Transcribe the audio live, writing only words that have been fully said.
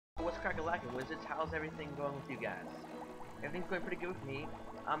Crackalakin Wizards. How's everything going with you guys? Everything's going pretty good with me.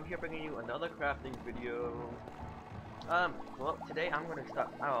 I'm here bringing you another crafting video. Well, today I'm going to start.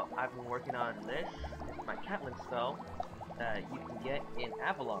 I've been working on this. It's my Catalan Spell that you can get in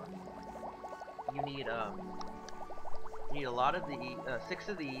Avalon. You need a lot of the 6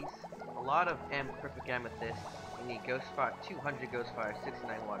 of these, a lot of perfect amethyst. You need ghost fire, 200 ghost fire,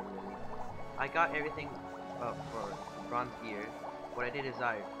 69 water lily. I got everything for bronze gear. What I did is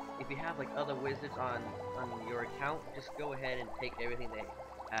if you have like other wizards on your account, just go ahead and take everything they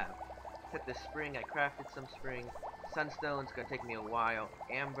have. Except the spring, I crafted some spring. Sunstone's gonna take me a while.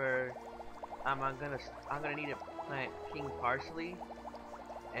 Amber, I'm gonna need to plant king parsley,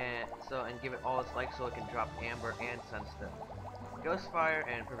 and give it all its life so it can drop amber and sunstone. Ghostfire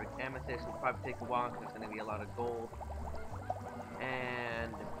and perfect amethyst will probably take a while because it's gonna be a lot of gold.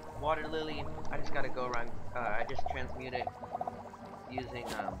 And water lily, I just gotta go around. I just transmute it using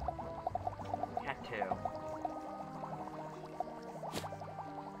cattail.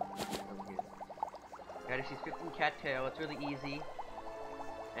 I just use 15 cattail. It's really easy.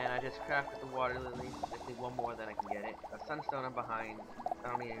 And I just crafted the water lily. Just need one more, then I can get it. A sunstone I'm behind. I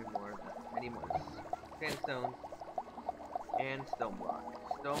don't need any more. Sandstone and stone block.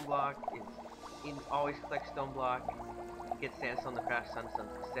 Stone block is always collect stone block. Get sandstone to craft sunstone.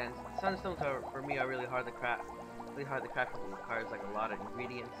 Sunstones for me are really hard to craft. Really hard to craft because it requires like a lot of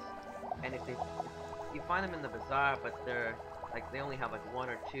ingredients. And if you find them in the bazaar, but they only have like 1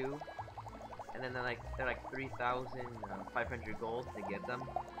 or 2. And then they're like 3,500 gold to get them.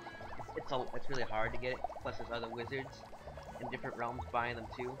 It's really hard to get it. Plus there's other wizards in different realms buying them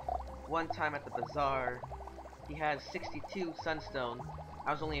too. One time at the bazaar, he had 62 sunstone.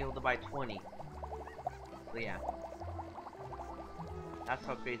 I was only able to buy 20. So yeah, that's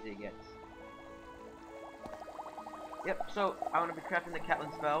how crazy it gets. Yep. So I'm gonna be crafting the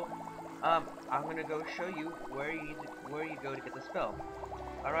Catalan Spell. I'm gonna go show you where you go to get the spell.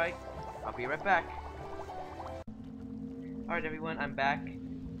 All right. I'll be right back. Alright everyone, I'm back.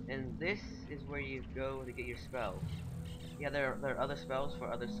 And this is where you go to get your spells. Yeah, there are other spells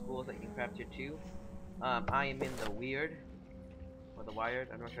for other schools that you can craft here too. I am in the Weird. Or the Wired,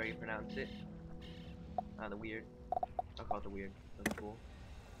 I'm not sure how you pronounce it. The Weird. I'll call it the Weird. That's cool.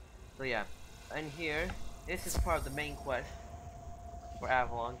 So yeah, and here, this is part of the main quest for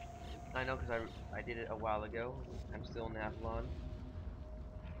Avalon. I know because I did it a while ago. I'm still in Avalon.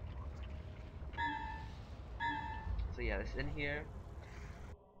 So yeah, it's in here.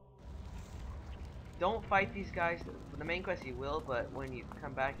 Don't fight these guys. For the main quest you will, but when you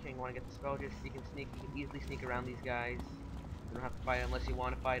come back here and want to get the spell, you can easily sneak around these guys. You don't have to fight them unless you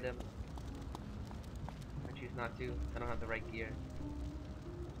want to fight them. I choose not to. I don't have the right gear.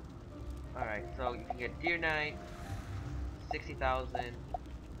 Alright, so you can get Deer Knight, 60,000,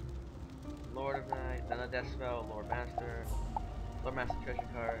 Lord of Night, then a Death Spell, Lord Master Treasure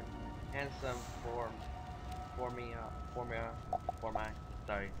Card, Handsome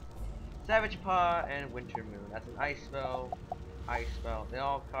Savage Paw and Winter Moon. That's an ice spell. They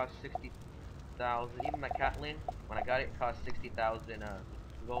all cost 60,000. Even my Catalan, when I got it, cost 60,000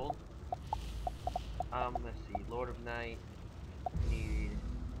 gold. Let's see. Lord of Night. Need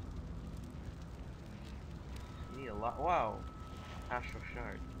a lot. Wow. Astral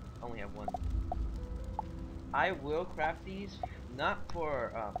Shard. Only have 1. I will craft these not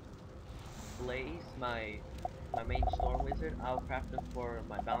for Blaze, my main storm wizard. I'll craft them for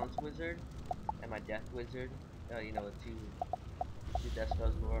my balance wizard and my death wizard. You know, the two death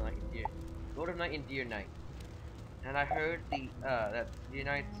spells, Lord of Night and Deer Knight. And I heard that Deer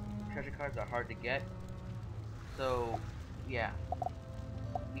Knight's treasure cards are hard to get. So yeah,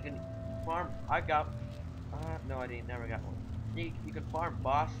 you can farm. No, I never got one. You can farm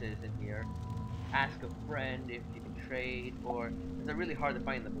bosses in here. Ask a friend if you can trade, or they're really hard to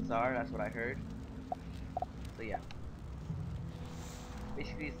find in the bazaar. That's what I heard. So yeah,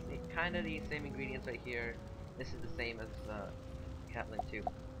 basically it's kind of the same ingredients right here. This is the same as Catalan too.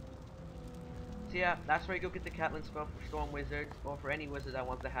 So yeah, that's where you go get the Catalan spell for Storm Wizards, or for any wizard that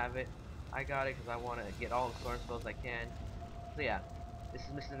wants to have it. I got it because I want to get all the Storm spells I can. So yeah, this is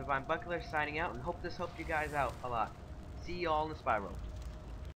Mr.Divinebuckler signing out, and hope this helped you guys out a lot. See you all in the spiral.